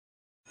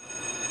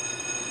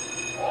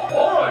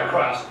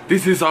class.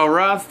 This is our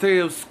last day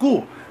of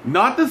school.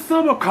 Not the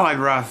summer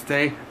kind last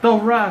day, the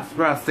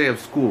last day of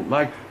school,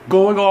 like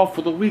going off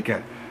for the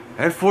weekend.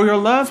 And for your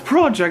last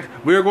project,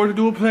 we are going to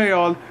do a play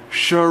on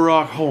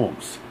Sherlock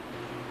Holmes.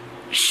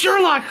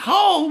 Sherlock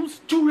Holmes?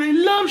 Dude, I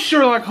love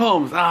Sherlock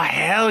Holmes. Ah,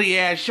 hell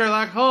yeah,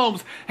 Sherlock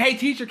Holmes. Hey,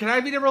 teacher, can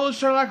I be the role of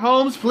Sherlock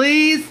Holmes,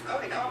 please?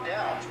 Cody, calm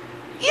down.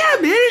 Yeah,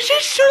 man, it's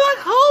just Sherlock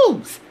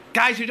Holmes.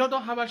 Guys, you don't know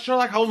how much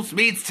Sherlock Holmes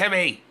means to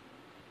me.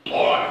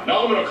 Alright,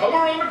 now I'm gonna come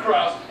around the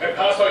class and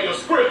pass out your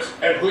scripts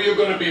and who you're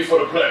gonna be for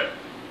the play.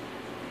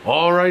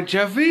 Alright,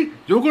 Jeffy,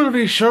 you're going to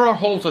be Sherlock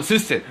Holmes'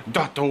 assistant,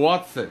 Dr.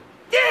 Watson.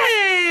 Yay,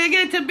 I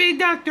get to be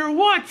Dr.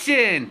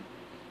 Watson.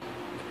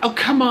 Oh,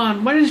 come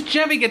on, why does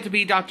Jeffy get to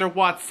be Dr.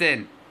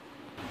 Watson?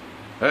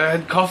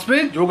 And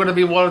Cosmin, you're going to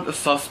be one of the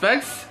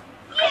suspects.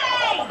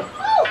 Yay!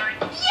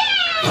 Woo!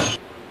 Yay!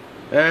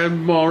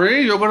 And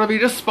Maury, you're going to be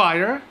the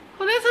spider.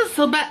 Well, this is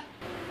so bad.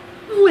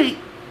 Wait,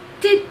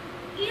 did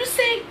you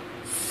say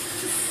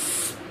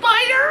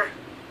spider?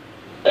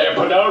 And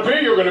Penelope,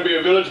 you're gonna be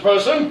a village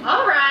person.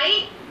 All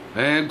right.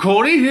 And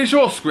Cody, here's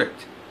your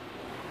script.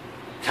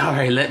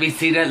 Alright, let me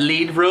see that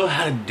lead role.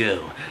 How to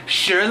do?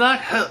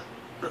 Sherlock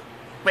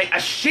Wait, a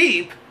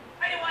sheep?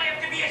 Why do I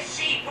have to be a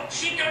sheep?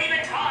 Sheep don't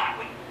even talk.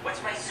 Wait,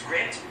 what's my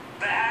script?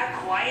 Baa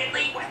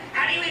quietly?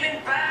 How do you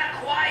even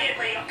baa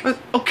quietly?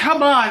 Oh,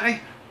 come on.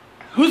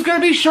 Who's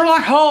going to be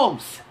Sherlock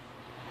Holmes?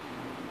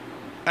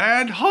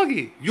 And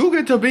Huggy, you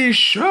get to be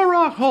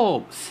Sherlock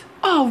Holmes.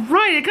 All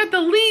right, I got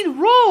the lead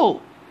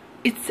role.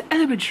 It's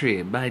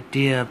elementary, my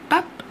dear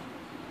pup.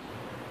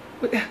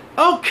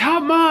 Oh,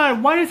 come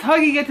on! Why does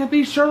Huggy get to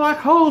be Sherlock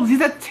Holmes?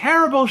 He's a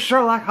terrible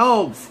Sherlock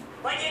Holmes!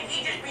 Why didn't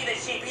he just be the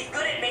sheep? He's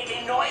good at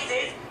making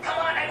noises. Come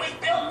on, I was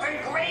built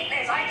for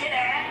greatness. I can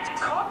act.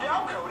 Calm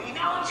down, Cody.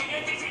 No, Junior,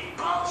 this is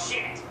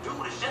bullshit.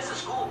 Dude, it's just a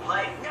school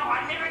play. No,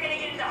 I'm never gonna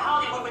get into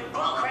Hollywood with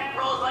bullcrap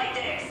roles like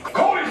this.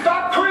 Cody,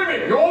 stop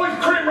creaming! You always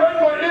cream right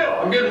in my ear.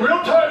 I'm getting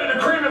real tired of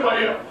the cream in my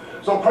ear.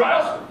 So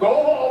class, go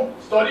home,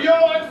 study your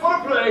lines for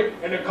the play,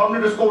 and then come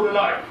to the school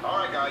tonight.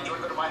 Alright guys, you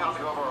wanna go to my house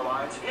and go over our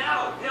lines?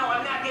 No,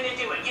 I'm not gonna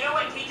do it. You know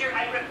what, teacher?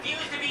 I refuse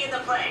to be in the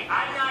play.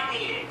 I'm not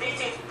needed. This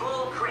is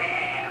bull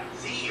crap.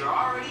 See, you're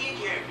already in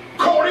here.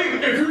 Cody,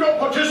 if you don't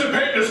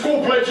participate in the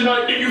school play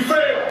tonight, then you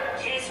fail.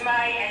 Kiss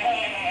my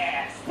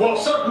ass. Well,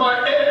 suck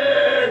my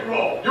egg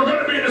roll. You're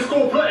gonna be in the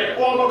school play,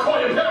 or I'm gonna call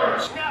your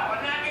parents. No,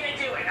 I'm not gonna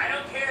do it. I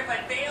don't care if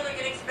I fail or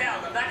get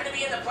expelled. I'm not gonna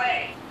be in the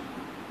play.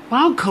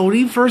 Wow,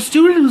 Cody, for a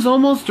student who's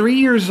almost 3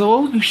 years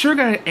old, you sure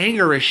got an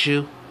anger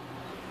issue.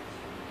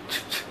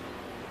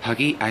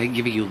 Huggy, I'm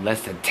giving you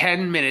less than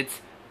 10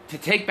 minutes to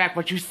take back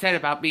what you said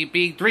about me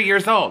being 3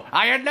 years old.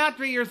 I am not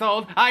 3 years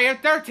old. I am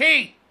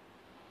 13.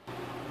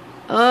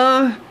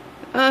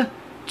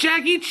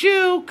 Jackie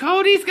Chu,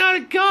 Cody's got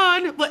a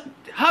gun. What?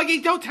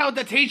 Huggy, don't tell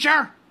the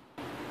teacher.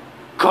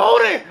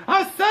 Cody,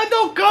 I said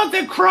no guns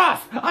and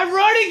cross. I'm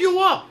writing you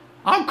up.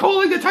 I'm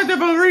calling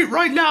Detective Elite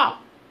right now.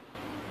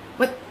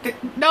 But,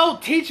 no,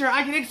 teacher,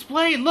 I can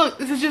explain. Look,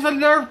 this is just a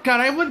Nerf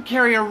gun. I wouldn't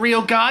carry a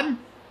real gun.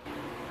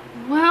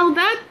 Well,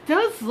 that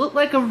does look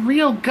like a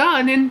real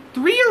gun, and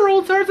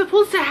 3-year-olds aren't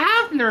supposed to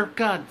have Nerf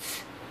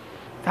guns.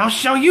 I'll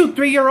show you,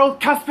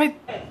 3-year-old cuspid.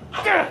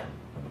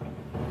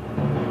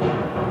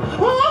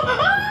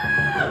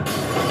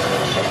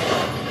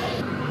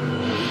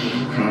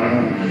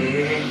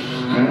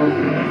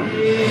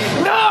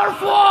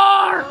 Nerf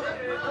war!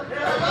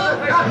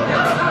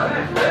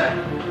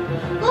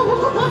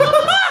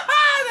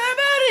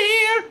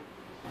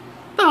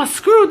 Oh,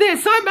 screw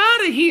this, I'm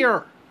out of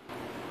here!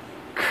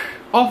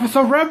 Officer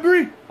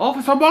Rembry,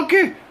 Officer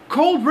Monkey,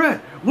 Cold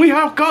Red, we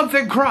have guns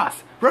in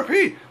cross.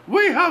 Repeat,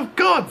 we have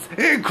guns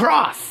in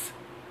cross.